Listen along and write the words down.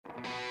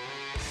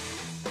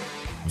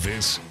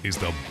This is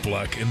the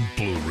Black and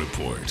Blue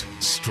Report,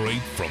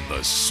 straight from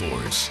the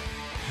source.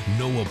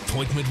 No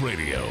appointment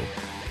radio,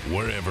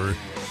 wherever,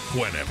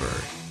 whenever.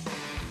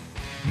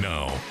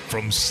 Now,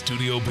 from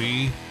Studio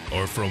B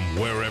or from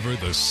wherever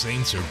the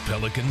Saints or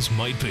Pelicans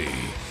might be,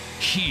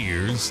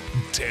 here's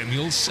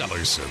Daniel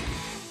Sellerson.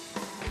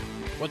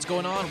 What's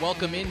going on?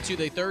 Welcome into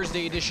the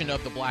Thursday edition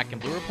of the Black and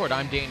Blue Report.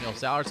 I'm Daniel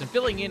Sellerson,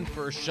 filling in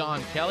for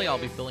Sean Kelly. I'll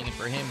be filling in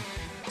for him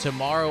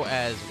tomorrow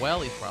as well.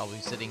 He's probably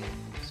sitting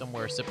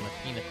somewhere sipping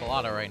a pina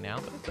colada right now,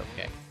 but it's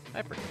okay.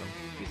 I forgive him.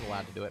 He's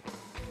allowed to do it.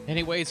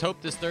 Anyways,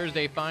 hope this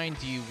Thursday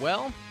finds you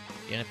well.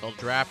 The NFL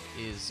Draft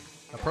is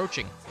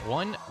approaching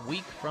 1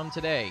 week from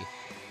today.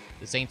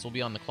 The Saints will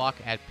be on the clock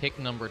at pick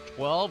number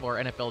 12. Our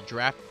NFL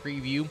Draft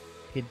preview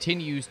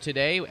continues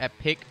today at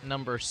pick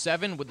number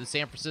 7 with the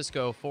San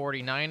Francisco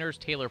 49ers.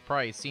 Taylor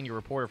Price, senior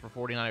reporter for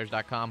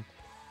 49ers.com,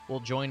 will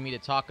join me to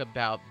talk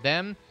about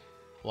them.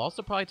 We'll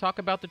also probably talk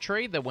about the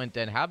trade that went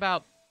in. How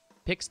about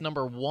picks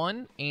number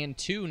 1 and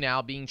 2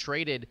 now being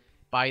traded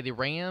by the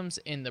Rams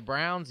and the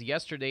Browns?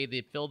 Yesterday,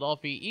 the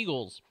Philadelphia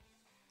Eagles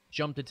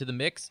jumped into the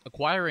mix,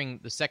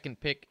 acquiring the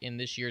second pick in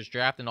this year's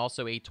draft and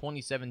also a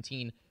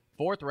 2017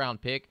 fourth-round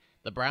pick.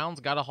 The Browns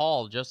got a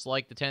haul, just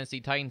like the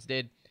Tennessee Titans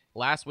did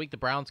last week. The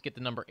Browns get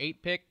the number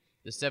 8 pick,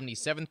 the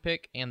 77th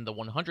pick, and the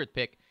 100th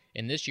pick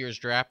in this year's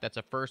draft. That's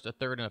a first, a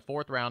third, and a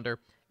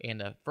fourth-rounder,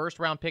 and a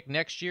first-round pick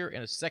next year,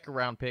 and a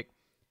second-round pick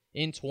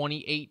in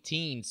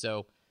 2018.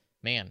 So,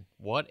 man,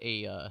 what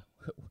a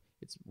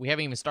we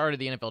haven't even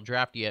started the NFL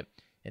draft yet,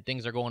 and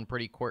things are going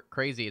pretty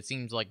crazy. It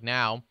seems like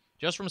now,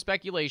 just from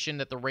speculation,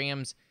 that the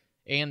Rams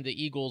and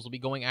the Eagles will be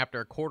going after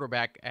a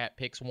quarterback at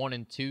picks 1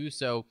 and 2.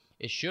 So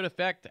it should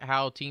affect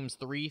how teams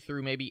 3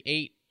 through maybe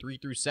 8, 3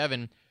 through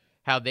 7,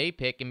 how they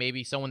pick, and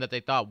maybe someone that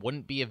they thought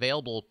wouldn't be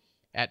available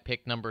at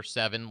pick number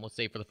 7, let's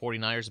say for the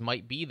 49ers,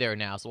 might be there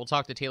now. So we'll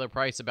talk to Taylor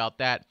Price about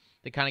that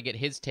to kind of get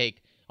his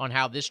take on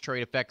how this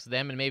trade affects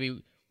them and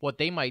maybe what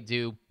they might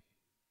do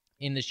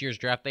in this year's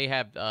draft. They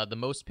have the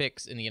most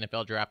picks in the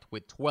NFL draft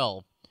with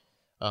 12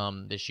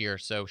 this year,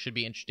 so should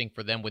be interesting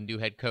for them with new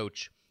head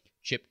coach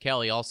Chip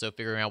Kelly also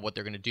figuring out what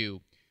they're going to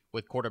do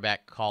with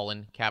quarterback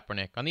Colin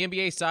Kaepernick. On the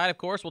NBA side, of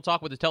course, we'll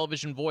talk with the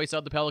television voice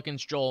of the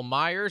Pelicans, Joel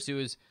Myers, who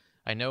is,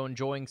 I know,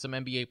 enjoying some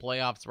NBA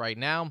playoffs right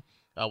now.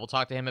 We'll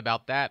talk to him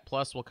about that,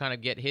 plus we'll kind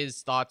of get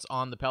his thoughts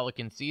on the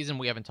Pelicans season.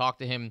 We haven't talked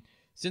to him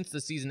since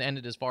the season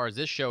ended as far as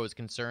this show is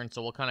concerned,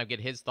 so we'll kind of get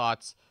his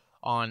thoughts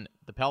on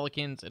the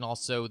Pelicans and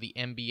also the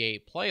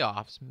NBA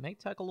playoffs. May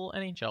take a little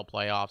NHL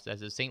playoffs as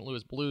the St.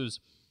 Louis Blues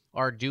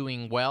are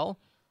doing well,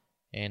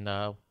 and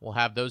we'll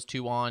have those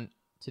two on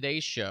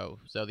today's show.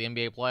 So the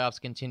NBA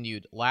playoffs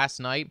continued last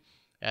night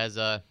as,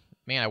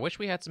 man, I wish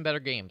we had some better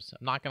games.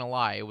 I'm not going to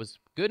lie. It was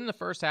good in the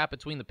first half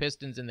between the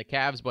Pistons and the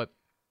Cavs, but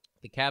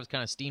the Cavs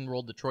kind of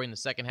steamrolled Detroit in the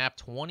second half.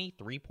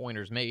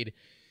 23-pointers made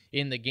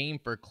in the game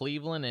for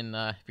Cleveland, and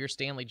if you're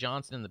Stanley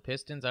Johnson and the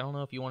Pistons, I don't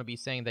know if you want to be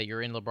saying that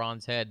you're in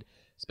LeBron's head,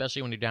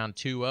 especially when you're down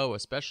 2-0,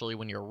 especially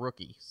when you're a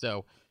rookie.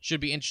 So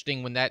should be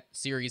interesting when that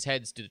series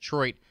heads to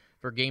Detroit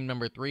for game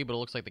number 3, but it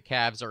looks like the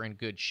Cavs are in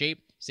good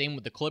shape. Same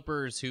with the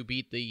Clippers, who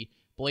beat the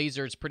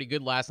Blazers pretty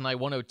good last night,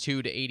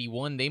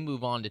 102-81. They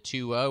move on to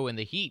 2-0, and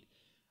the Heat,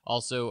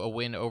 also a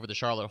win over the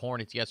Charlotte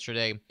Hornets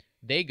yesterday.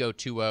 They go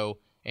 2-0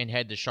 and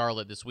head to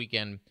Charlotte this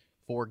weekend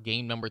for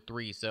game number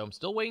 3. So I'm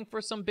still waiting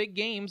for some big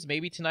games.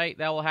 Maybe tonight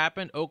that will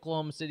happen.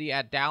 Oklahoma City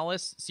at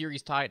Dallas,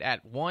 series tied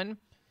at 1,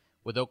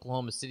 with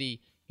Oklahoma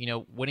City,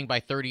 winning by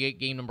 38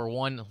 game number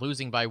 1,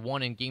 losing by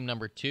 1 in game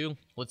number 2.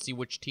 Let's see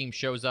which team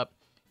shows up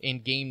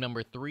in game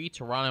number 3.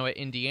 Toronto at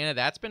Indiana.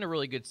 That's been a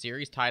really good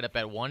series, tied up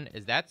at 1,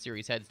 as that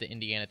series heads to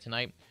Indiana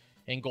tonight.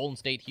 And Golden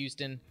State,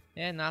 Houston,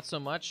 not so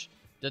much.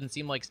 Doesn't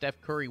seem like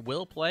Steph Curry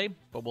will play,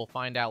 but we'll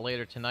find out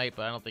later tonight.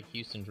 But I don't think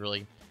Houston's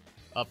really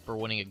up for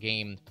winning a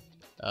game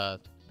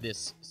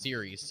this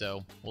series,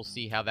 so we'll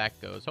see how that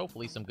goes.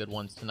 Hopefully some good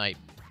ones tonight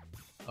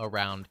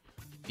around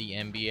the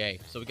NBA.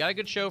 So we got a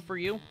good show for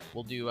you.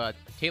 We'll do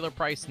Taylor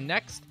Price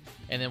next,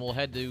 and then we'll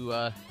head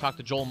to talk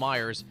to Joel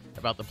Myers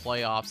about the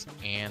playoffs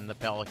and the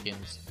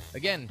Pelicans.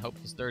 Again, hope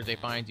this Thursday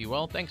finds you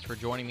well. Thanks for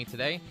joining me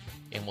today,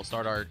 and we'll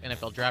start our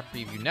NFL draft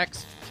preview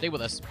next. Stay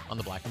with us on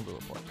the Black and Blue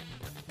Report.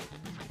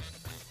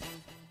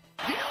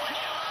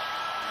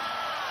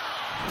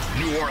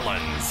 New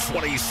Orleans,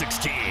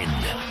 2016.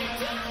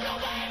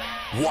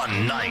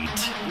 One night,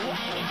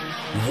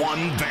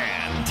 one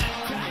band.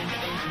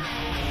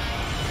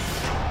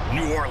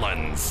 New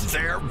Orleans,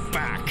 they're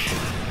back.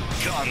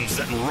 Guns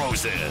N'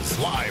 Roses,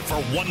 live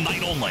for one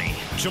night only.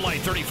 July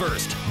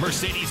 31st,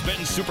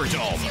 Mercedes-Benz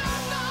Superdome.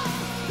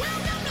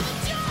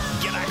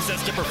 Get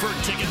access to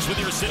preferred tickets with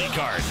your Citi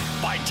card.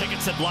 Buy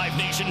tickets at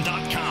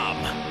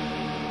livenation.com.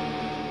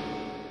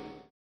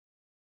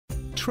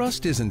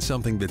 Trust isn't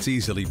something that's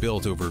easily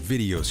built over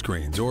video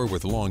screens or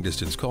with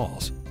long-distance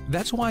calls.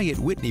 That's why at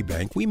Whitney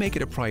Bank, we make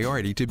it a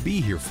priority to be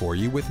here for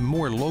you with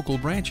more local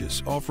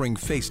branches offering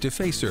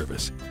face-to-face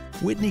service.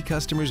 Whitney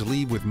customers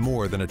leave with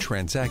more than a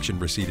transaction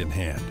receipt in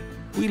hand.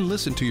 We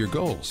listen to your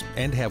goals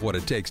and have what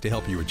it takes to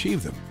help you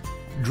achieve them.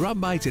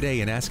 Drop by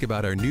today and ask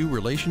about our new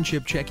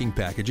relationship checking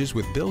packages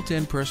with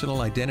built-in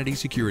personal identity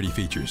security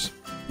features.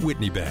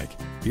 Whitney Bank.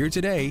 Here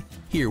today,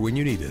 here when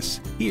you need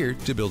us. Here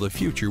to build a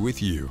future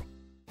with you.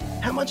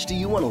 How much do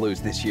you want to lose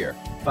this year?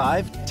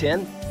 5,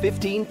 10,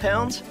 15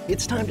 pounds?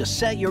 It's time to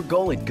set your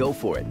goal and go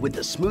for it with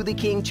the Smoothie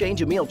King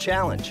Change a Meal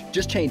Challenge.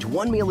 Just change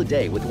one meal a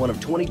day with one of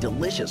 20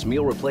 delicious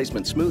meal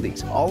replacement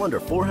smoothies, all under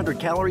 400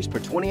 calories per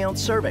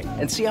 20-ounce serving,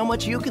 and see how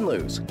much you can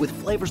lose. With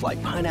flavors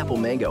like pineapple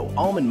mango,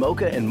 almond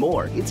mocha, and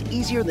more, it's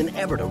easier than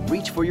ever to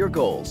reach for your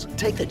goals.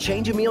 Take the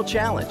Change a Meal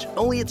Challenge,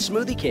 only at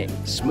Smoothie King.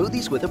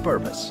 Smoothies with a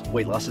purpose.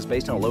 Weight loss is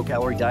based on a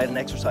low-calorie diet and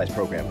exercise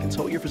program.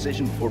 Consult your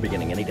physician before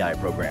beginning any diet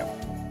program.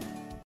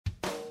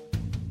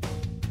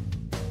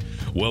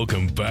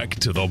 Welcome back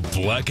to the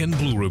Black and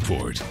Blue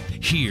Report.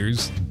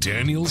 Here's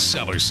Daniel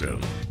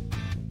Salerson.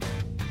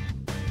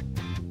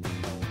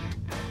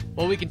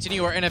 Well, we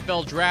continue our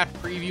NFL draft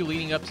preview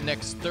leading up to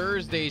next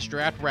Thursday's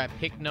draft. We're at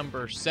pick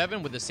number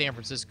 7 with the San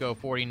Francisco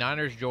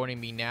 49ers. Joining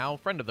me now,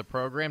 friend of the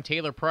program,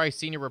 Taylor Price,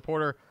 senior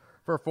reporter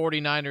for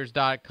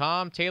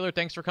 49ers.com. Taylor,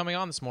 thanks for coming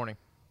on this morning.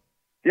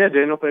 Yeah,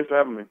 Daniel, thanks for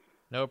having me.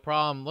 No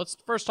problem. Let's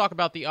first talk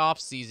about the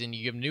offseason.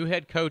 You have new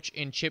head coach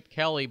in Chip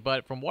Kelly,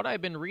 but from what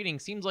I've been reading,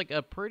 seems like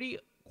a pretty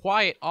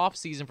quiet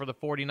offseason for the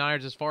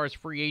 49ers as far as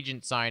free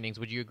agent signings.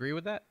 Would you agree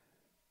with that?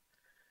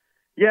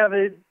 Yeah,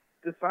 they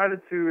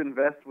decided to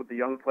invest with the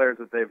young players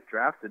that they've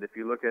drafted. If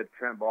you look at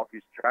Trent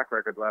Baalke's track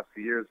record the last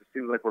few years, it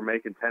seems like we're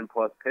making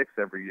 10-plus picks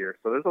every year.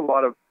 So there's a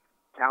lot of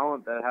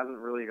talent that hasn't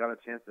really got a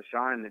chance to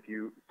shine. If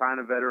you sign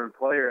a veteran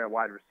player at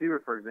wide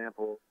receiver, for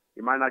example,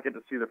 you might not get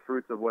to see the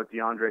fruits of what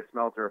DeAndre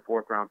Smelter, a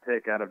fourth-round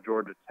pick out of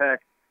Georgia Tech,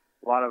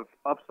 a lot of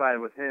upside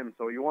with him.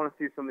 So you want to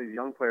see some of these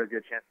young players get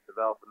a chance to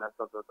develop, and that's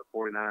something that the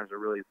 49ers are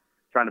really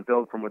trying to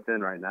build from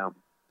within right now.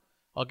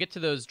 I'll get to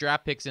those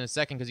draft picks in a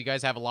second because you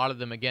guys have a lot of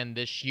them again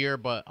this year,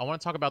 but I want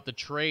to talk about the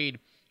trade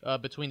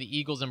between the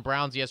Eagles and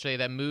Browns yesterday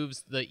that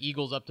moves the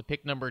Eagles up to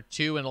pick number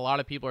 2, and a lot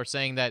of people are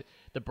saying that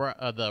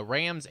the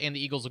Rams and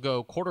the Eagles will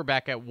go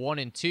quarterback at 1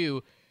 and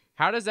 2.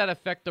 How does that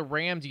affect the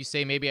Rams, you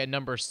say, maybe at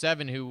number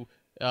 7, who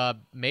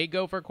may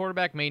go for a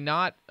quarterback, may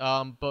not,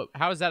 but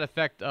how does that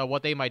affect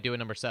what they might do at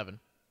number 7?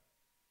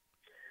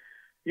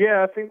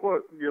 Yeah, I think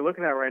what you're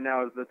looking at right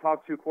now is the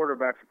top 2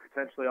 quarterbacks are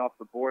potentially off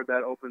the board.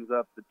 That opens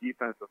up the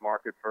defensive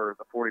market for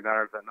the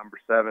 49ers at number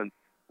 7.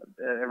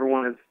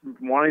 Everyone is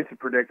wanting to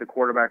predict a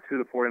quarterback to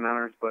the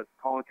 49ers, but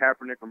Colin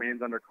Kaepernick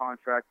remains under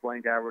contract.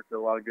 Blaine Gabbert did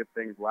a lot of good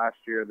things last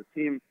year. The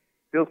team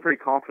feels pretty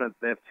confident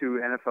they have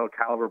 2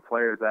 NFL-caliber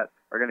players that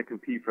are going to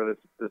compete for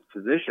this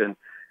position.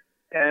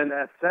 And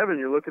at 7,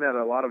 you're looking at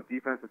a lot of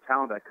defensive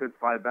talent that could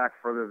slide back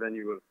further than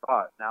you would have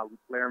thought. Now,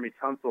 Laramie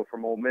Tunsil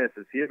from Ole Miss,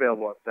 is he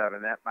available at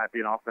 7? That might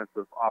be an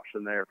offensive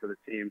option there for the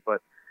team.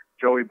 But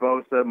Joey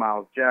Bosa,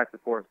 Miles Jack,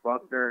 DeForest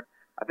Buckner,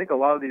 I think a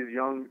lot of these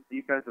young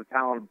defensive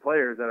talented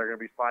players that are going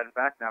to be sliding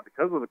back now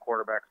because of the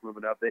quarterbacks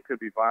moving up, they could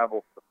be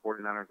viable for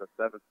the 49ers at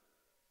 7.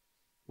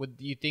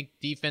 Do you think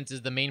defense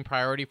is the main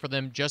priority for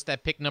them just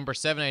at pick number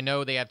 7? I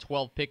know they have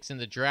 12 picks in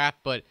the draft,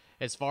 but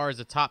as far as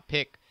the top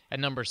pick at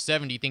number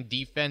 7, do you think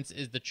defense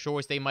is the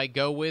choice they might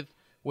go with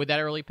that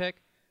early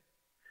pick?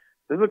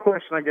 This is a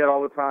question I get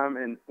all the time,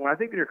 and when I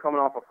think that you're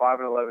coming off a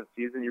 5-11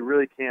 season, you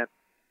really can't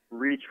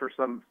reach for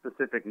some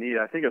specific need.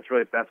 I think it's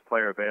really best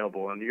player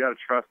available, and you got to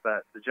trust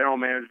that the general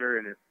manager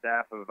and his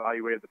staff have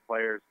evaluated the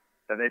players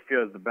that they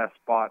feel is the best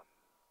spot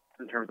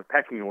in terms of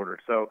pecking order.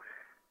 So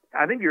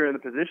I think you're in the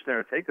position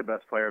there to take the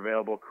best player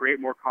available, create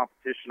more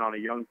competition on a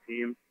young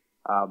team.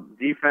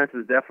 Defense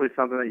is definitely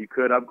something that you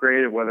could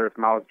upgrade, whether it's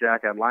Miles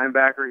Jack at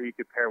linebacker. He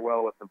could pair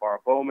well with Navarro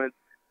Bowman.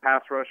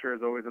 Pass rusher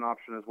is always an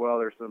option as well.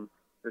 There's some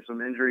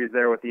injuries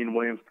there with Ian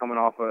Williams coming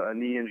off a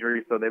knee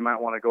injury, so they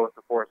might want to go with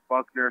DeForest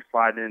Buckner,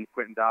 slide in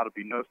Quentin Dow to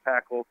be nose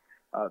tackle.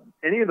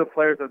 Any of the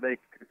players that they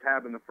could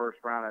have in the first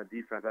round at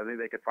defense, I think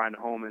they could find a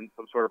home in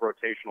some sort of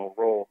rotational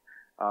role.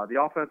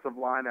 The offensive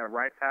line at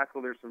right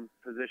tackle, there's some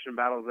position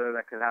battles there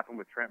that could happen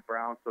with Trent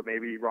Brown, so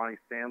maybe Ronnie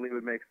Stanley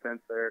would make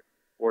sense there.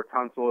 Or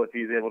Tunsil, if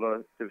he's able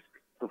to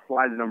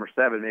slide to number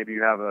 7, maybe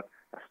you have a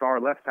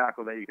star left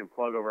tackle that you can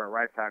plug over at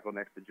right tackle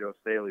next to Joe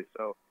Staley.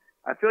 So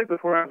I feel like the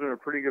 49ers are in a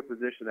pretty good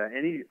position that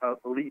any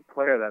elite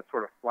player that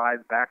sort of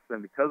slides back to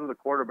them because of the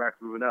quarterbacks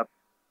moving up,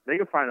 they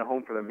can find a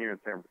home for them here in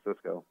San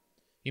Francisco.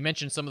 You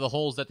mentioned some of the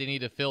holes that they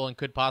need to fill and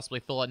could possibly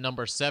fill at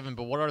number 7,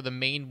 but what are the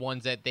main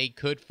ones that they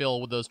could fill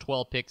with those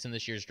 12 picks in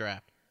this year's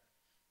draft?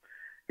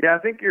 Yeah, I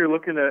think you're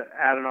looking to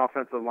add an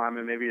offensive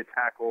lineman, maybe a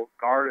tackle.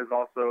 Guard is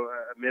also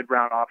a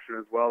mid-round option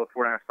as well. The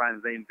 49ers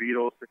signed Zane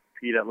Beadles to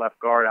compete at left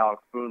guard.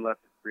 Alex Boone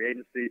left in free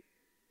agency.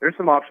 There's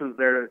some options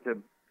there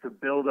to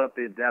build up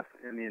the depth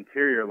in the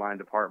interior line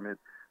department.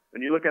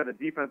 When you look at the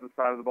defensive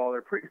side of the ball,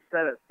 they're pretty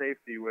set at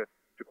safety with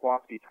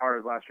Jaquaski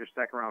Tartt, last year's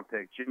second-round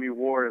pick. Jimmy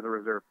Ward is a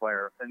reserve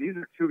player. And these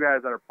are 2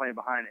 guys that are playing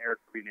behind Eric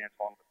Reed and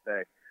Antoine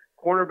Bethea.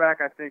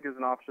 Cornerback, I think, is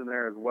an option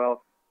there as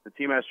well. The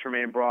team has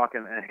Tremaine Brock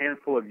and a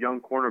handful of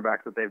young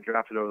cornerbacks that they've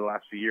drafted over the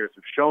last few years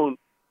have shown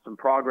some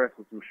progress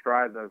and some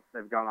strides as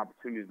they've gotten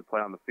opportunities to play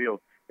on the field.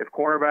 If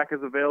cornerback is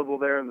available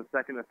there in the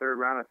second or third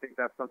round, I think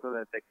that's something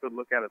that they could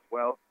look at as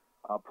well.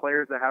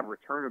 players that have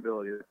return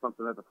ability. That's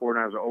something that the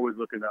 49ers are always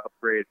looking to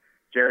upgrade.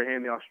 Jared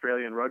Hayne, the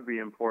Australian rugby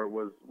import,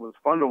 was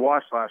fun to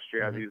watch last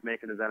year as he was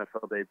making his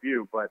NFL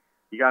debut, but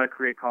you got to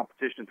create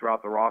competition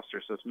throughout the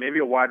roster. So it's maybe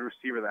a wide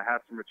receiver that has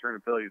some return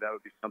ability. That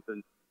would be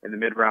something in the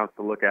mid-rounds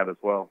to look at as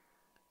well.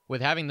 With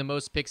having the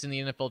most picks in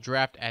the NFL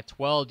draft at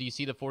 12, do you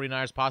see the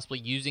 49ers possibly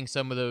using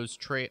some of those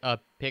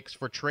picks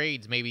for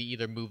trades, maybe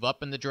either move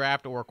up in the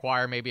draft or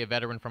acquire maybe a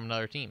veteran from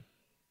another team?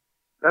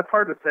 That's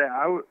hard to say.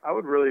 I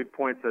would really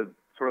point to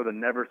sort of the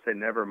never say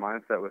never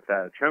mindset with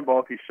that. Trent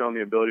Baalke's shown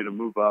the ability to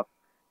move up.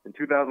 In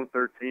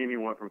 2013, he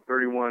went from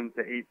 31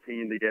 to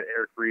 18 to get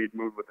Eric Reid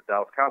moved with the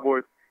Dallas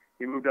Cowboys.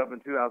 He moved up in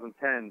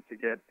 2010 to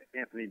get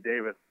Anthony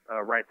Davis,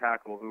 right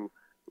tackle, who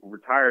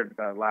retired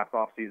last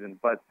offseason.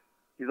 But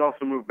he's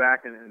also moved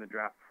back in the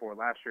draft before.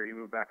 Last year, he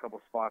moved back a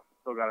couple spots.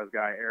 Still got his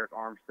guy, Eric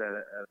Armstead,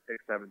 at pick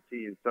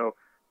 17. So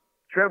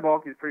Trent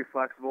Baalke's pretty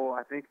flexible.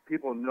 I think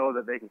people know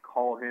that they can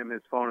call him.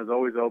 His phone is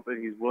always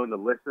open. He's willing to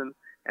listen.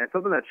 And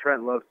something that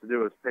Trent loves to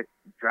do is pick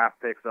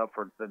draft picks up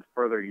for the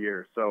further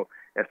years. So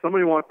if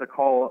somebody wants to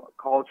call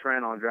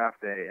Trent on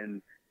draft day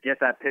and get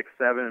that pick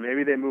 7, and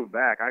maybe they move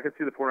back, I could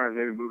see the 49ers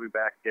maybe moving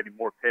back and getting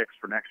more picks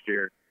for next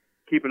year,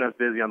 keeping us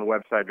busy on the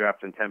website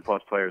drafting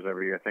 10-plus players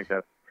every year. I think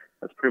that's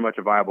pretty much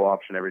a viable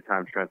option every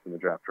time Trent's in the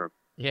draft room.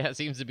 Yeah, it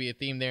seems to be a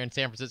theme there in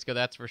San Francisco,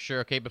 that's for sure.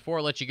 Okay, before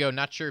I let you go,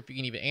 not sure if you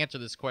can even answer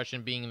this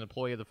question being an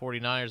employee of the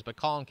 49ers, but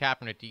Colin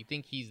Kaepernick, do you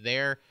think he's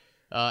there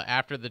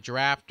after the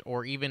draft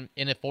or even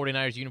in a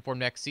 49ers uniform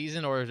next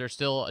season, or is there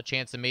still a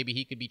chance that maybe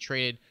he could be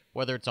traded,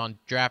 whether it's on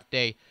draft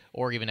day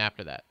or even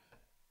after that?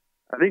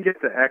 I think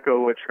it's to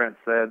echo what Trent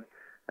said.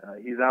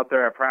 He's out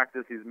there at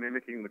practice. He's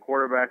mimicking the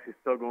quarterbacks. He's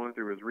still going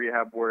through his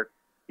rehab work.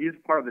 He's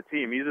part of the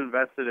team. He's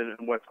invested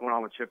in what's going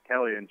on with Chip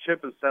Kelly, and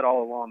Chip has said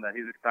all along that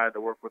he's excited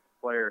to work with the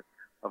player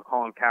of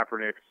Colin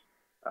Kaepernick's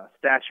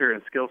stature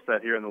and skill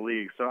set here in the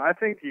league. So I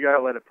think you got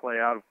to let it play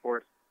out. Of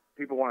course,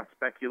 people want to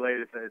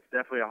speculate. It's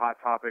definitely a hot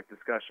topic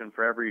discussion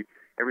for every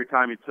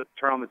time you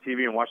turn on the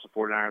TV and watch the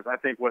 49ers. I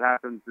think what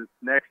happens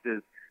next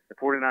is the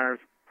 49ers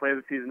play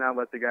the season out,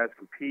 let the guys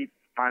compete,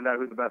 find out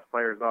who the best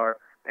players are,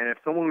 and if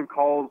someone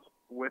calls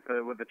with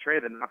a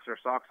trade that knocks their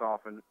socks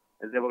off and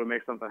is able to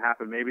make something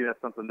happen, maybe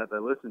that's something that they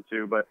listen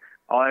to. But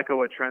I'll echo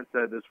what Trent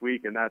said this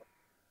week, and that's,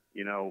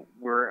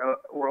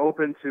 we're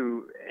open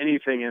to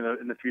anything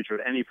in the future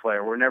with any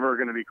player. We're never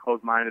going to be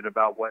closed-minded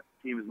about what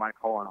teams might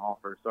call and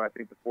offer. So I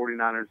think the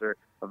 49ers are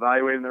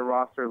evaluating their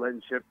roster,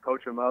 letting Chip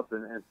coach them up,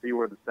 and see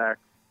where the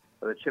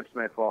chips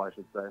may fall, I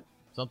should say.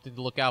 Something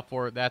to look out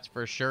for, that's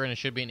for sure, and it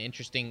should be an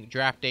interesting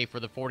draft day for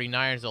the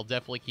 49ers. They'll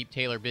definitely keep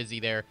Taylor busy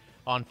there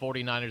on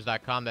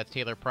 49ers.com. That's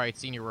Taylor Price,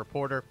 senior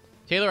reporter.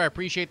 Taylor, I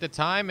appreciate the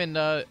time, and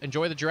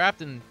enjoy the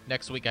draft, and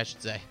next week, I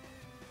should say.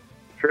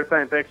 Sure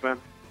thing. Thanks, man.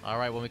 All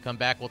right, when we come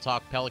back, we'll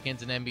talk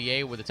Pelicans and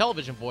NBA with the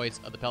television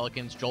voice of the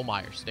Pelicans, Joel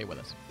Myers. Stay with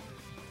us.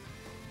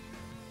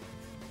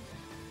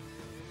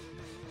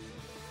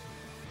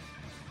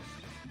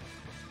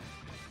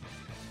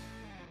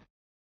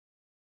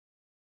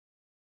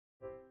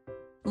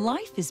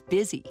 Life is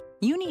busy.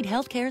 You need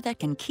healthcare that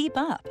can keep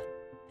up.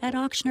 At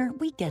Ochsner,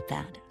 we get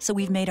that, so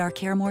we've made our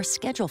care more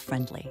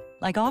schedule-friendly,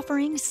 like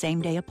offering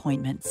same-day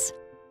appointments.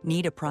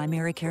 Need a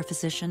primary care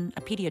physician,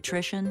 a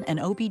pediatrician, an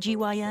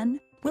OBGYN?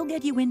 We'll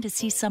get you in to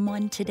see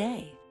someone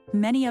today.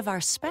 Many of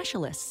our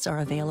specialists are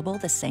available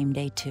the same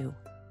day, too.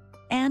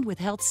 And with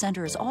health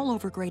centers all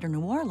over Greater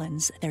New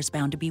Orleans, there's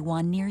bound to be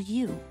one near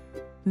you.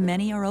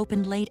 Many are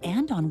open late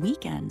and on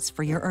weekends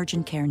for your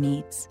urgent care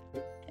needs.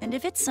 And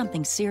if it's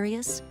something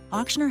serious,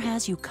 Ochsner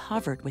has you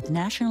covered with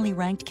nationally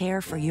ranked care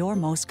for your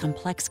most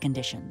complex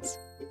conditions.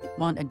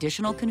 Want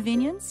additional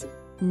convenience?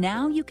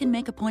 Now you can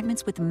make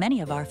appointments with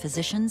many of our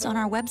physicians on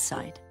our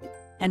website.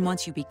 And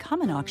once you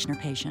become an Ochsner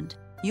patient,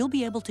 you'll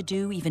be able to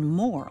do even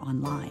more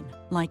online,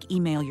 like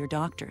email your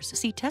doctors,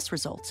 see test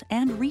results,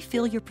 and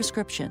refill your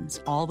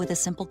prescriptions, all with a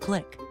simple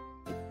click.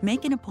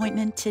 Make an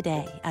appointment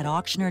today at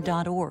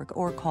Ochsner.org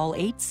or call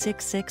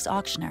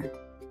 866-OCHSNER.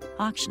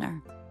 Ochsner.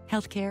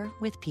 Healthcare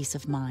with peace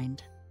of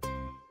mind.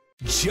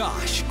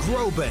 Josh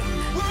Groban.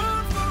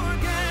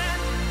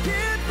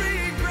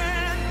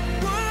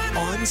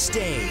 On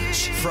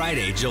stage.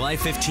 Friday, July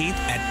 15th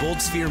at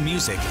Bold Sphere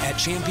Music at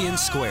Champion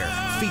Square.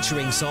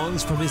 Featuring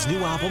songs from his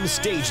new album,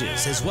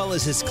 Stages, as well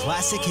as his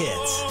classic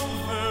hits.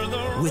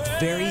 With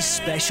very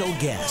special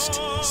guest,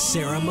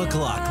 Sarah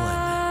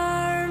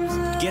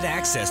McLachlan. Get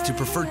access to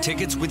preferred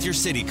tickets with your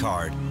Citi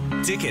card.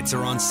 Tickets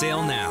are on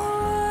sale now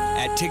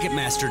at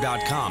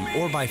Ticketmaster.com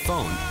or by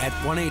phone at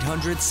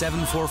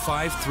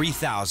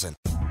 1-800-745-3000.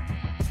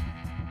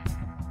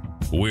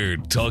 We're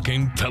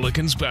talking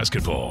Pelicans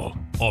basketball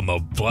on the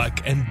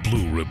Black and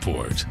Blue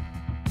Report.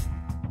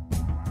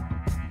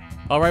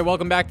 All right,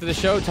 welcome back to the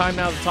show. Time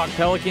now to talk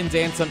Pelicans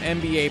and some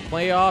NBA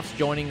playoffs.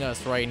 Joining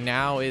us right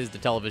now is the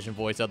television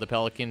voice of the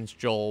Pelicans,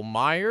 Joel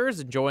Myers,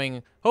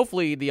 enjoying,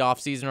 hopefully, the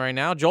offseason right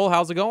now. Joel,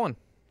 how's it going?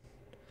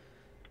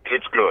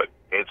 It's good.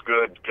 It's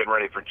good. Getting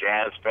ready for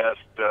Jazz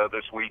Fest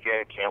this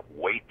weekend. Can't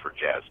wait for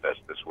Jazz Fest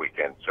this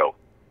weekend. So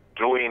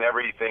doing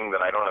everything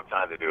that I don't have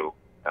time to do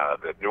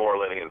that New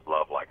Orleanians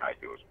love like I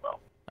do as well.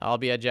 I'll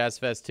be at Jazz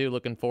Fest too.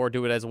 Looking forward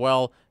to it as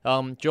well.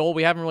 Joel,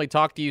 we haven't really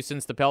talked to you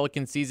since the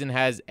Pelican season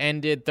has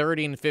ended,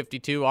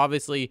 30-52.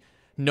 Obviously,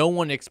 no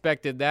one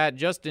expected that.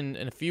 Just in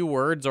a few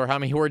words, or how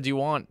many words you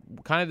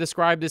want, kind of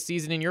describe this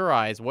season in your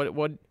eyes.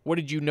 What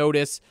did you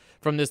notice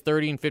from this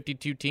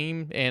 30-52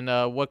 team, and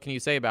what can you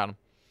say about them?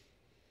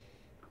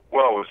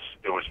 Well,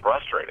 it was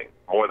frustrating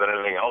more than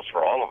anything else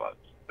for all of us.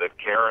 That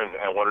Karen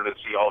and wanted to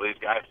see all these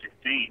guys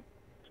succeed,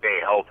 stay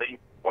healthy.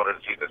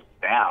 Wanted to see the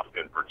staff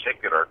in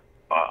particular.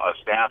 A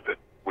staff that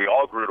we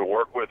all grew to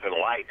work with and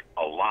like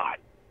a lot,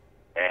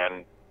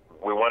 and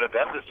we wanted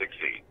them to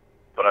succeed.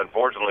 But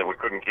unfortunately, we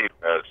couldn't keep,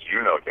 as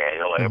you know,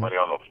 Daniel, anybody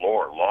on the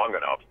floor long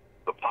enough.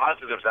 The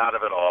positives out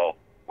of it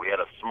all, we had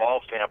a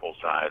small sample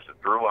size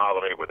that Drew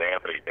Holiday with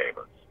Anthony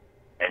Davis,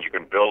 and you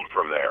can build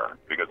from there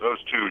because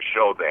those two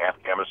showed they have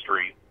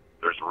chemistry.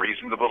 There's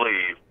reason to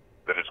believe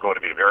that it's going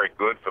to be very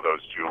good for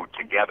those two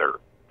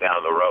together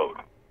down the road.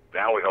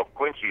 Now we hope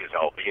Quincy is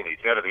healthy, and he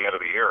said at the end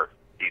of the year,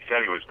 he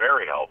said he was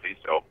very healthy,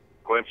 so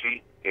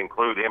Quincy,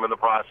 include him in the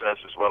process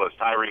as well as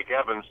Tyreek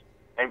Evans,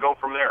 and go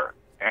from there.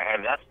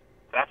 And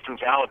that's some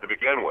talent to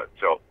begin with.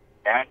 So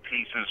add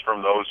pieces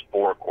from those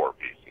four core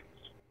pieces.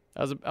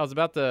 I was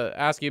about to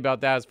ask you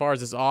about that as far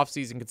as this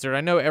offseason concerned.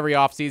 I know every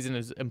offseason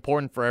is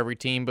important for every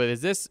team, but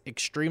is this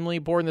extremely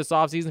important this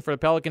offseason for the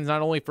Pelicans,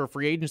 not only for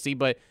free agency,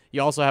 but you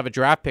also have a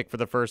draft pick for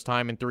the first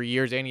time in 3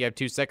 years, and you have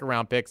 2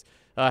 second-round picks.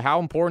 How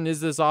important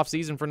is this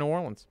offseason for New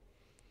Orleans?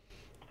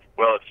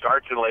 Well, it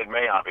starts in late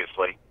May,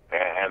 obviously,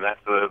 and that's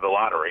the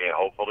lottery. And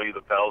hopefully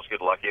the Pels get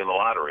lucky in the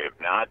lottery. If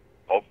not,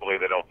 hopefully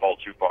they don't fall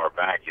too far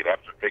back. You'd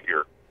have to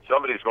figure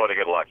somebody's going to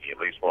get lucky, at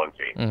least one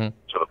team. Mm-hmm.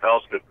 So the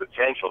Pels could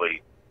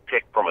potentially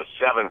pick from a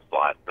 7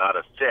 slot, not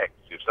a 6,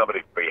 if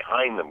somebody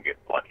behind them gets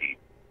lucky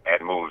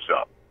and moves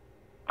up.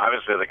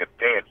 Obviously, they could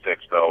stay at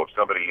 6, though, if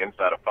somebody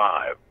inside of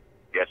 5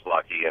 gets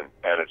lucky, and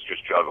it's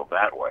just juggled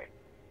that way.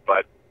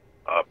 But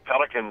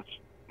Pelicans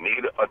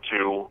need a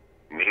 2,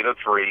 need a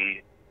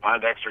 3.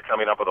 Pondexter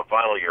coming up with the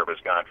final year of his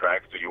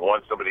contract, so you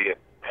want somebody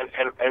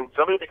and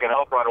somebody that can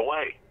help right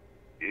away.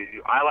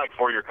 I like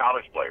 4-year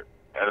college players,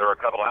 and there are a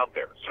couple out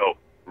there. So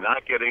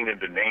not getting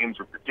into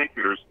names or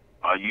particulars,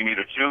 you need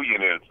a 2, you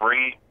need a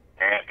 3,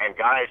 and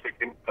guys that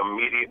can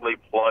immediately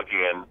plug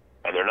in,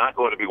 and they're not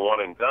going to be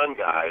one-and-done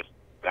guys.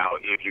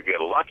 Now, if you get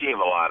lucky in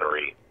the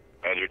lottery,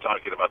 and you're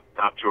talking about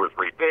the top 2 or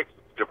 3 picks,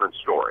 it's a different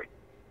story,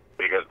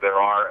 because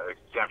there are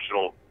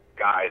exceptional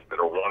guys that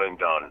are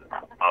one-and-done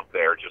up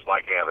there, just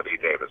like Anthony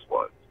Davis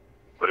was.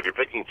 But if you're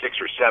picking 6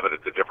 or 7,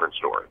 it's a different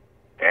story,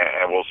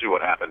 and we'll see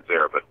what happens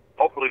there. But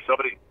hopefully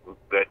somebody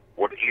that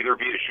would either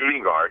be a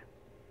shooting guard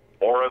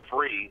or a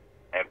 3,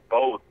 and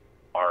both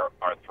are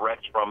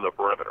threats from the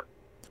perimeter.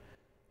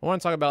 I want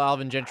to talk about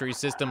Alvin Gentry's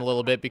system a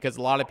little bit because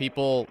a lot of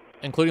people,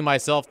 including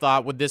myself,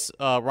 thought with this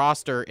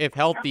roster, if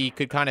healthy,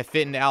 could kind of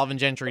fit into Alvin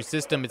Gentry's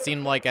system. It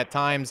seemed like at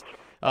times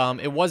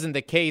it wasn't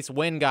the case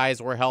when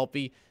guys were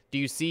healthy. Do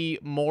you see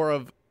more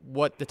of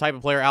what the type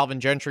of player Alvin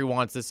Gentry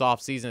wants this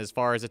offseason as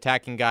far as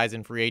attacking guys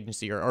in free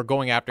agency or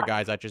going after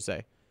guys, I should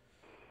say?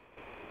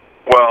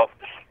 Well,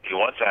 he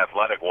wants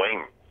athletic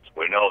wings.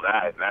 We know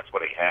that, and that's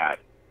what he had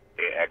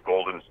at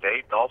Golden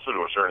State, and also to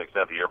a certain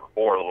extent the year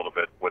before a little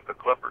bit with the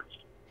Clippers.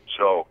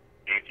 So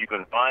if you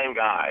can find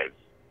guys,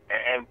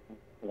 and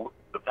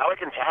the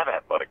Pelicans have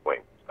athletic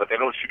wings, but they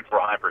don't shoot for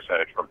a high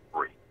percentage from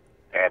 3.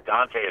 And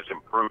Dante has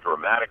improved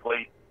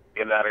dramatically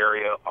in that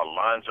area.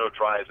 Alonzo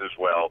tries as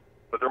well,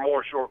 but they're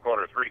more short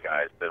corner 3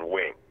 guys than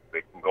wings.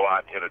 They can go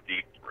out and hit a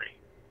deep 3.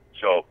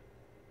 So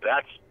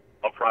that's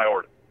a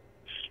priority.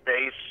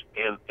 Space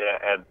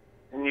and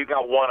you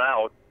got 1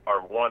 out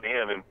or 1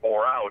 in and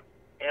 4 out.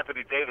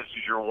 Anthony Davis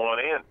is your 1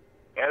 in.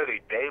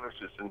 Anthony Davis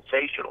is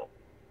sensational.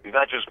 He's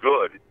not just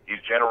good. He's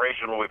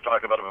generational. We've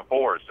talked about it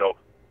before. So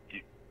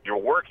you're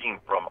working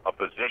from a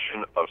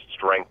position of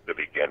strength to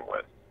begin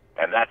with,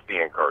 and that's the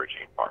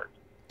encouraging part.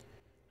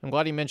 I'm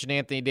glad you mentioned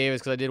Anthony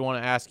Davis because I did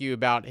want to ask you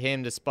about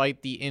him.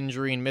 Despite the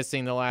injury and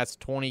missing the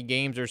last 20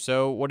 games or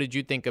so, what did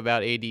you think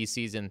about AD's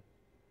season?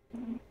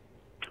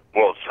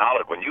 Well,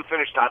 solid. When you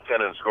finish top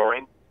 10 in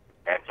scoring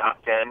and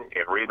top 10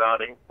 in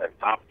rebounding and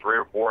top 3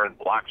 or 4 in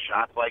block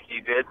shots like he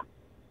did,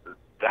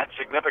 that's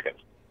significant.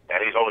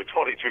 And he's only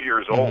 22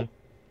 years old.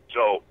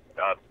 So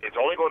it's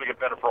only going to get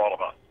better for all of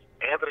us.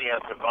 Anthony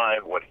has to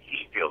find what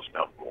he feels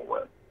comfortable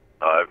with.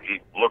 He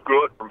looked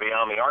good from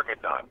beyond the arc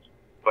at times,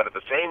 but at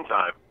the same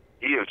time,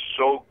 he is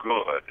so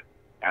good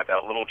at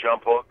that little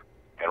jump hook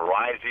and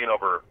rising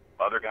over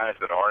other guys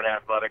that aren't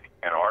athletic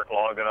and aren't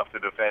long enough to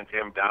defend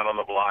him down on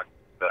the block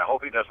that I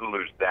hope he doesn't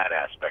lose that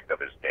aspect of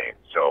his game.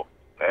 So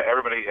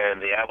everybody in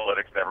the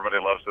analytics,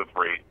 everybody loves the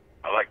 3.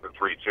 I like the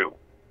 3 too.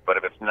 But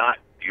if it's not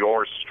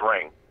your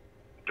strength,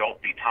 don't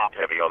be top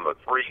heavy on the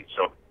 3.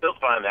 So he'll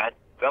find that.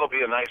 That'll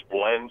be a nice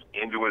blend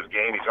into his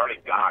game. He's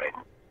already got it.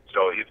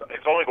 So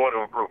it's only going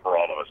to improve for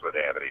all of us with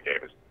Anthony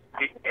Davis.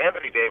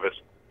 Anthony Davis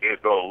is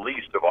the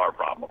least of our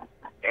problems.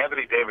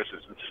 Anthony Davis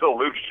is the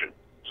solution.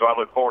 So I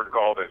look forward to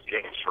all those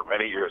games for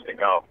many years to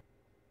come.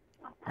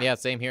 Yeah,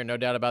 same here. No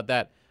doubt about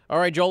that. All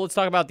right, Joel, let's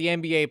talk about the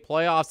NBA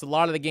playoffs. A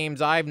lot of the games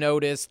I've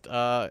noticed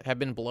have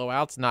been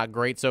blowouts, not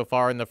great so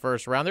far in the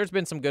first round. There's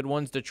been some good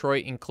ones.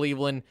 Detroit and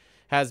Cleveland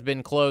has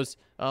been close.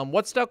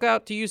 What stuck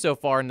out to you so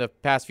far in the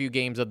past few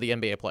games of the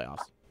NBA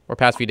playoffs, or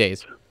past few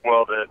days?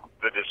 Well, the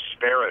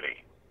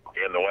disparity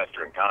in the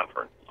Western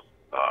Conference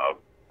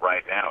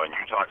right now, and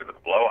you talked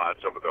about the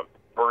blowouts over the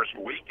first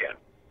weekend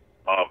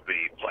of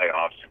the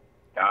playoffs.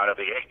 Out of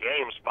the 8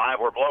 games, 5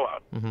 were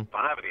blowouts. 5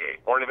 of the 8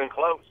 weren't even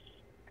close.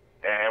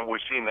 And we've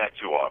seen that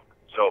too often.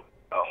 So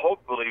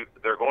hopefully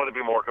they're going to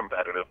be more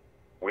competitive.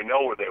 We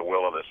know where they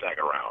will in the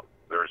second round.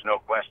 There is no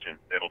question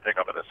it'll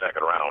pick up in the second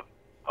round.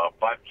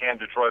 But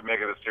can Detroit make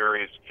it a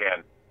series?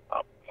 Can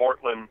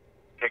Portland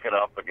pick it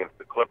up against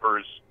the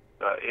Clippers?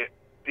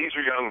 These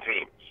are young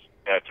teams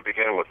to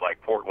begin with,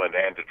 like Portland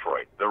and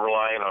Detroit. They're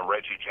relying on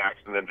Reggie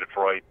Jackson in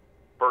Detroit.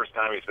 First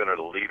time he's been a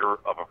leader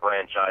of a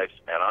franchise,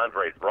 and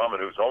Andre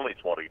Drummond, who's only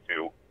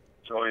 22.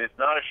 So it's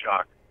not a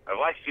shock.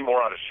 I'd like to see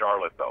more out of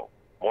Charlotte, though,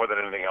 more than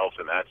anything else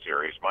in that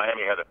series.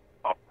 Miami had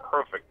a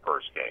perfect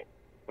first game.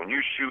 When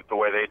you shoot the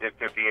way they did,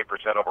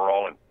 58%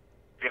 overall and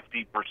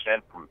 50%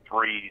 from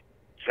three,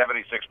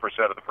 76%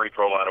 of the free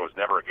throw line, it was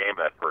never a game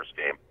that first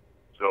game.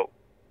 So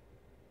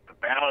the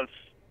balance,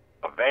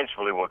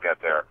 eventually we'll get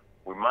there.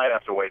 We might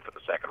have to wait for the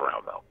second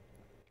round, though.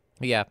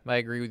 Yeah, I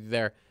agree with you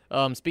there.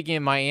 Speaking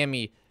of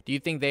Miami, do you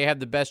think they have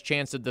the best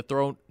chance of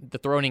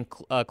dethroning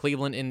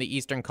Cleveland in the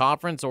Eastern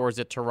Conference, or is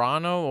it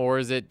Toronto,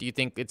 or do you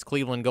think it's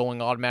Cleveland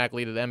going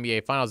automatically to the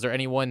NBA Finals? Is there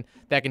anyone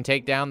that can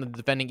take down the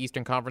defending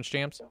Eastern Conference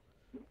champs?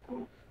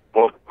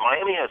 Well,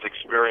 Miami has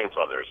experience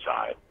on their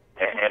side,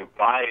 and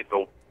by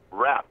the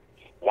rep,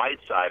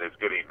 Whiteside is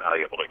getting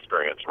valuable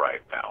experience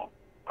right now.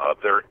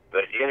 They're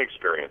the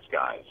inexperienced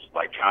guys,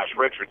 like Josh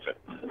Richardson.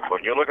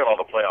 When you look at all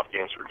the playoff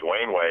games for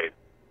Dwayne Wade,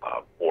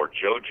 or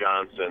Joe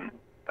Johnson,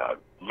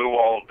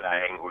 Luol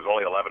Deng, who's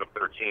only 11 of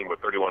 13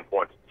 with 31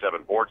 points and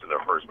 7 boards in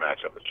their first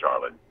matchup with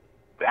Charlotte.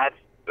 That's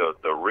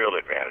the real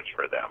advantage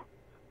for them.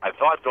 I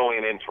thought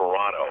going in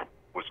Toronto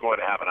was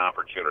going to have an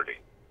opportunity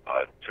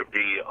to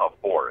be a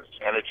force,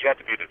 and it's yet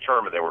to be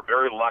determined. They were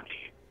very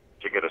lucky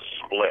to get a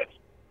split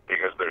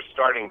because their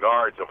starting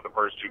guards over the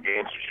first 2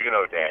 games, as you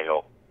know,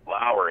 Daniel,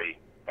 Lowry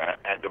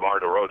and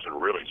DeMar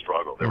DeRozan really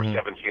struggled. They were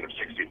 17 of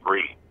 63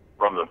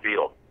 from the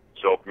field.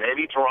 So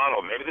maybe Toronto,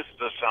 maybe this is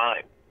a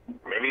sign.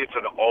 Maybe it's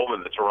an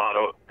omen that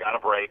Toronto got a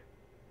break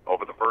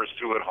over the first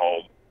 2 at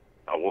home.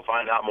 We'll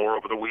find out more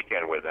over the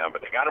weekend with them,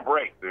 but they got a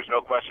break. There's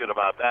no question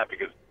about that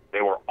because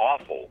they were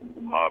awful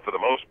for the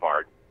most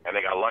part, and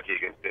they got lucky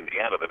against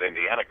Indiana that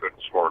Indiana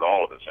couldn't score at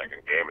all in the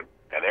second game,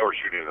 and they were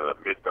shooting in the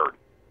mid-30s.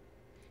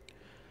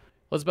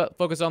 Let's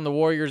focus on the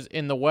Warriors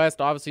in the West.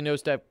 Obviously, no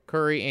Steph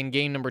Curry in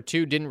game number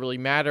 2. Didn't really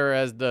matter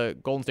as the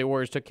Golden State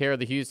Warriors took care of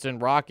the Houston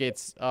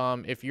Rockets.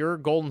 If you're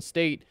Golden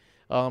State,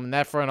 in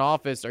that front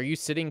office, are you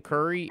sitting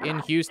Curry in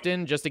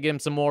Houston just to get him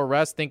some more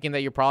rest, thinking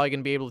that you're probably going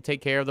to be able to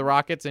take care of the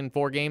Rockets in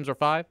 4 games or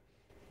 5?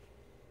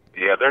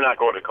 Yeah, they're not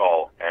going to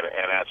call and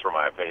ask for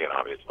my opinion,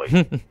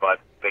 obviously.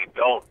 But they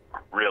don't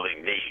really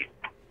need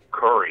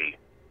Curry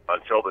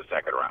until the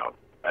second round.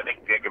 I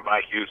think they can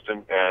buy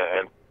Houston.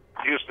 And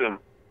Houston,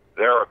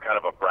 they're kind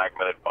of a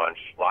fragmented bunch.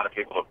 A lot of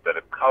people that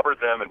have covered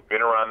them and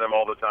been around them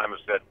all the time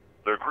have said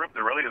they're a group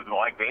that really doesn't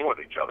like being with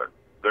each other.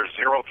 There's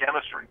zero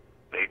chemistry.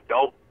 They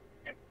don't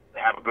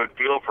have a good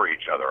feel for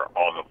each other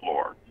on the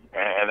floor,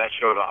 and that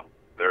showed up.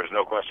 There is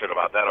no question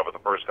about that over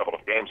the first couple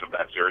of games of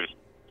that series.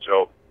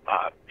 So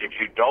if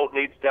you don't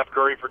need Steph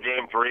Curry for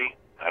Game 3,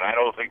 and I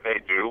don't think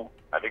they do,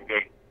 but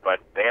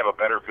they have a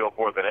better feel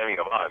for it than any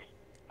of us,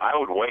 I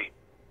would wait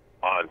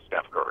on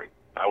Steph Curry.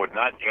 I would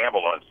not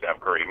gamble on Steph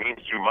Curry. It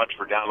means too much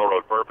for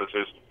down-the-road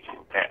purposes,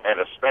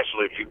 and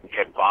especially if you can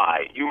get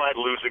by. You might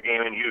lose a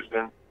game in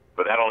Houston,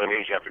 but that only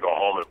means you have to go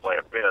home and play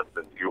a fifth,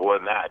 and you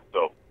win that.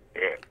 So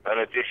an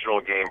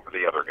additional game for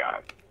the other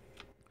guys.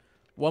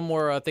 One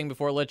more thing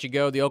before I let you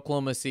go. The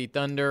Oklahoma City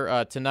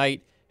Thunder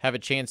tonight have a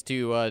chance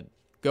to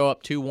go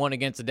up 2-1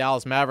 against the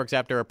Dallas Mavericks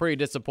after a pretty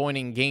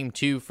disappointing Game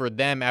 2 for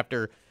them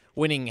after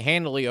winning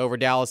handily over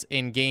Dallas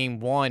in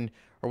Game 1.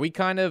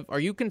 Are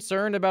you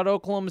concerned about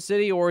Oklahoma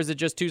City, or is it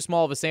just too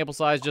small of a sample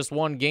size, just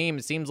one game?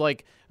 It seems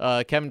like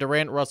Kevin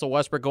Durant, Russell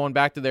Westbrook going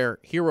back to their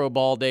hero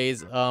ball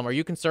days. Are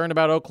you concerned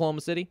about Oklahoma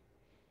City?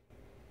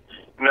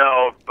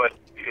 No, but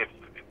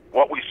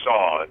what we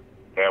saw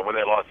when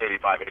they lost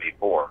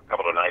 85-84 a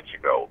couple of nights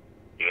ago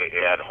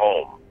at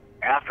home,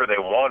 after they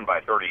won by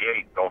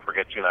 38, don't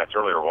forget 2 nights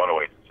earlier,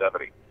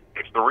 108-70,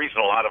 it's the reason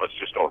a lot of us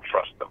just don't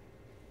trust them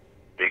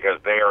because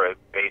they are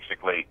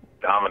basically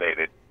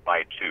dominated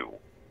by 2,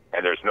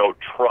 and there's no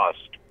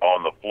trust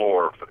on the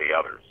floor for the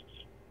others.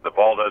 The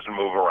ball doesn't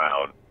move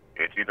around.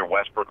 It's either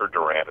Westbrook or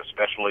Durant,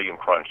 especially in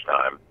crunch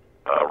time.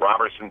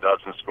 Robertson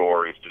doesn't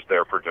score. He's just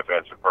there for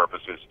defensive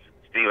purposes.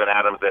 Steven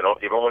Adams,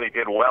 even when he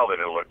did well, they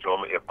didn't look to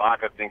him.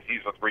 Ibaka thinks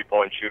he's a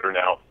three-point shooter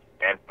now.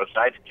 And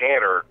besides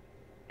Cantor,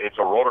 it's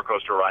a roller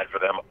coaster ride for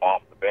them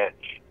off the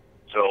bench.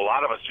 So a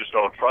lot of us just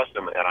don't trust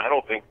him, and I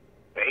don't think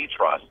they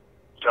trust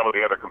some of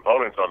the other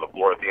components on the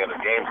floor at the end of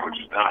games, which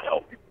is not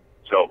helping.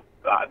 So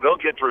they'll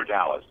get through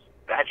Dallas,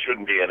 that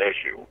shouldn't be an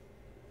issue.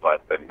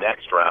 But the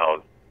next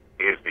round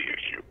is the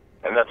issue.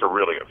 And that's a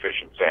really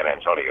efficient San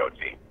Antonio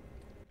team.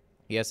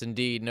 Yes,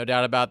 indeed. No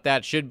doubt about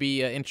that. Should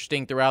be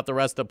interesting throughout the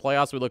rest of the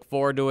playoffs. We look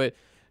forward to it.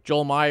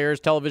 Joel Myers,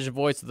 television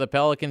voice of the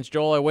Pelicans.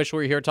 Joel, I wish we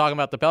were here talking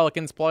about the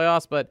Pelicans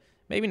playoffs, but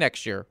maybe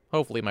next year.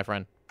 Hopefully, my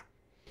friend.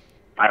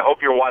 I hope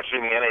you're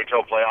watching the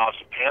NHL playoffs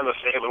and the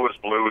St. Louis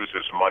Blues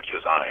as much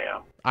as I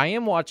am. I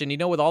am watching. You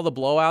know, with all the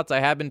blowouts, I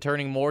have been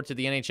turning more to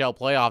the NHL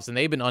playoffs, and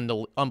they've been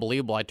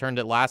unbelievable. I turned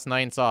it last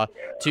night and saw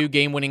 2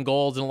 game-winning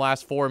goals in the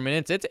last 4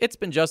 minutes. It's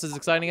been just as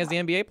exciting as the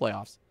NBA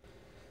playoffs.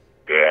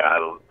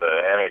 Yeah, the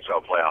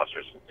NHL playoffs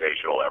are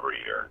sensational every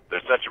year.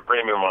 There's such a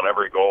premium on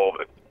every goal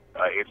that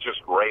it's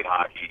just great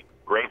hockey,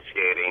 great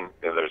skating.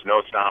 And there's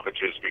no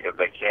stoppages because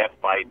they can't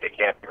fight. They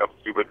can't pick up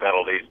stupid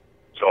penalties.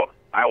 So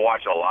I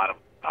watch a lot of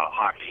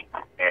hockey,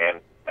 and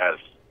as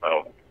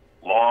a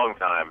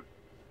long-time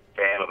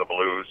fan of the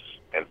Blues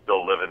and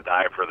still live and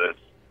die for this,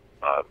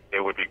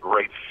 it would be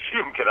great to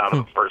see them get out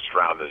of the first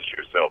round this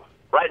year. So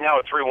right now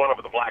it's 3-1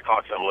 over the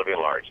Blackhawks. I'm living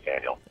large,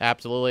 Daniel.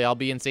 Absolutely. I'll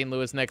be in St.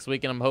 Louis next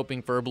week, and I'm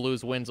hoping for a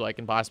Blues win so I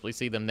can possibly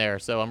see them there.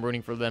 So I'm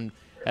rooting for them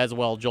as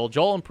well.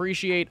 Joel,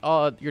 appreciate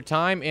your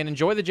time, and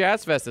enjoy the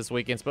Jazz Fest this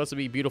weekend. It's supposed to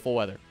be beautiful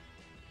weather.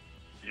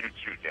 You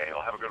too,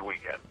 Daniel. Have a good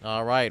weekend.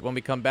 All right. When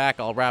we come back,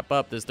 I'll wrap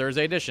up this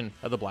Thursday edition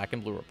of the Black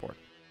and Blue Report.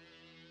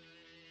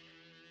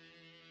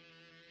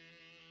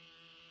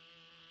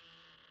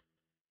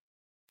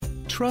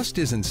 Trust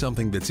isn't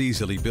something that's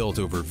easily built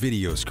over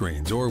video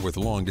screens or with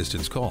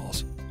long-distance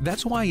calls.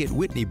 That's why at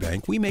Whitney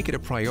Bank, we make it a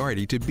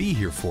priority to be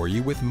here for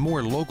you with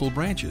more local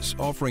branches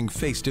offering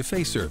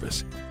face-to-face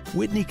service.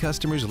 Whitney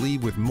customers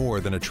leave with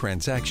more than a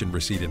transaction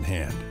receipt in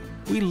hand.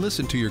 We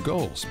listen to your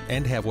goals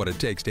and have what it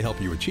takes to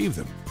help you achieve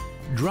them.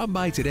 Drop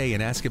by today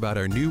and ask about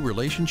our new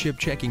relationship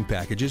checking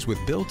packages with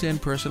built-in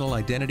personal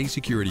identity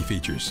security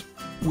features.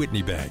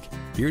 Whitney Bank.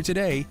 Here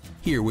today,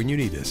 here when you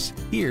need us.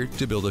 Here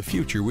to build a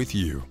future with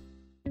you.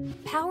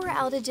 Power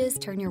outages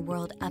turn your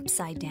world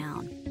upside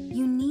down.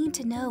 You need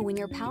to know when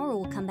your power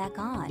will come back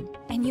on,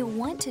 and you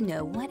want to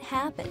know what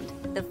happened.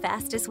 The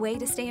fastest way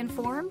to stay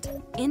informed?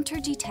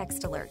 Entergy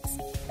Text Alerts.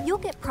 You'll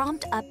get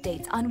prompt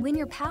updates on when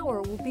your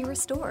power will be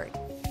restored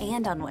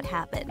and on what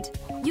happened.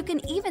 You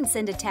can even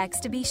send a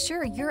text to be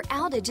sure your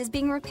outage is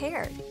being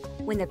repaired.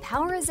 When the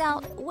power is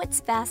out, what's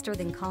faster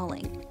than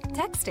calling?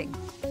 Texting.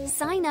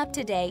 Sign up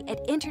today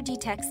at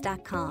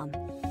EntergyText.com.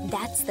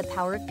 That's the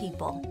power of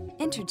people.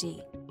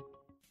 Entergy.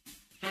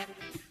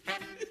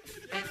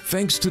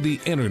 Thanks to the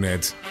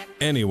internet,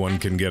 anyone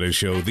can get a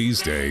show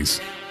these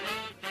days.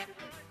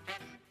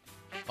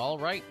 All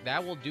right,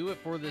 that will do it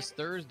for this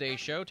Thursday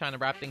show. Time to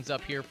wrap things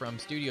up here from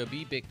Studio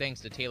B. Big thanks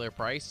to Taylor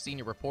Price,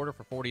 senior reporter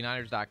for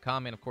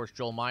 49ers.com, and, of course,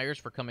 Joel Myers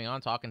for coming on,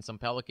 talking some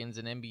Pelicans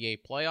and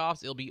NBA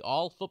playoffs. It'll be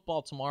all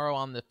football tomorrow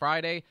on the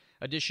Friday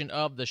edition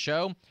of the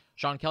show.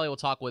 Sean Kelly will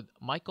talk with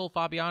Michael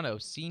Fabiano,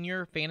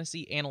 senior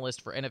fantasy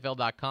analyst for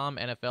NFL.com,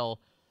 NFL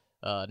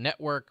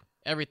Network,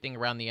 everything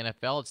around the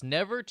NFL. It's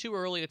never too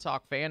early to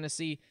talk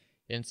fantasy,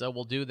 and so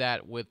we'll do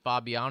that with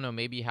Fabiano,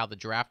 maybe how the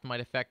draft might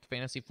affect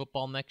fantasy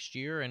football next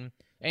year and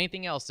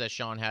anything else that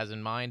Sean has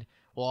in mind.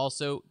 We'll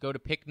also go to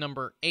pick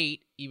number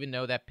 8, even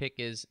though that pick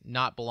is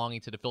not belonging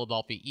to the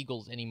Philadelphia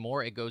Eagles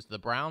anymore. It goes to the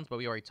Browns, but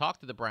we already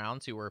talked to the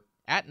Browns, who were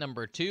at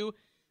number 2.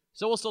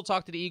 So we'll still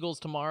talk to the Eagles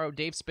tomorrow.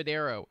 Dave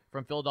Spadaro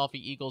from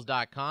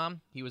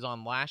PhiladelphiaEagles.com. He was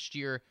on last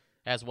year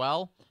as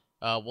well.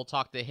 We'll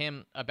talk to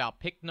him about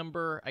pick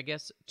number,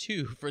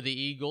 2 for the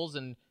Eagles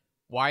and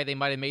why they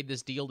might have made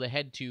this deal to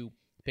head to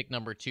pick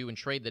number 2 and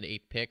trade the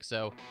 8th pick.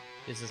 So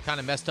this has kind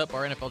of messed up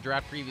our NFL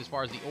draft preview as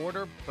far as the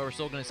order, but we're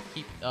still going to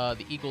keep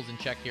the Eagles in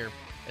check here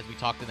as we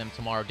talk to them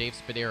tomorrow. Dave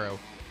Spadaro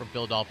from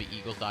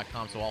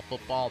PhiladelphiaEagles.com. So all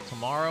football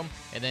tomorrow.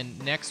 And then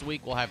next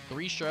week we'll have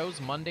 3 shows,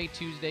 Monday,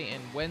 Tuesday,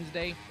 and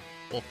Wednesday.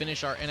 We'll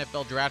finish our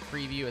NFL draft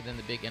preview and then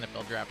the big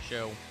NFL draft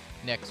show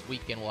next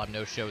weekend. We'll have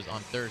no shows on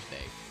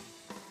Thursday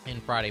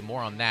and Friday.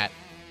 More on that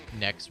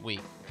next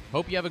week.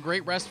 Hope you have a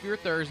great rest of your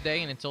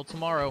Thursday, and until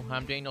tomorrow,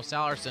 I'm Daniel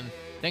Salerson.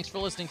 Thanks for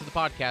listening to the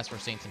podcast for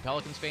Saints and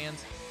Pelicans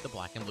fans, the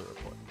Black and Blue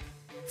Report.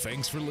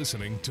 Thanks for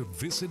listening to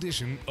this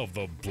edition of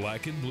the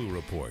Black and Blue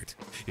Report.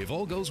 If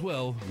all goes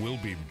well, we'll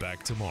be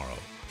back tomorrow.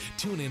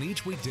 Tune in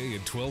each weekday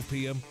at 12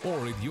 p.m.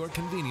 or at your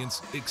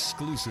convenience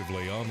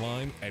exclusively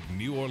online at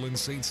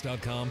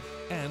NewOrleansSaints.com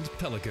and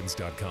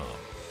Pelicans.com.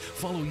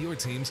 Follow your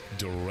teams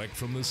direct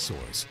from the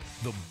source,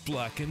 the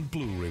Black and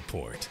Blue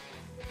Report.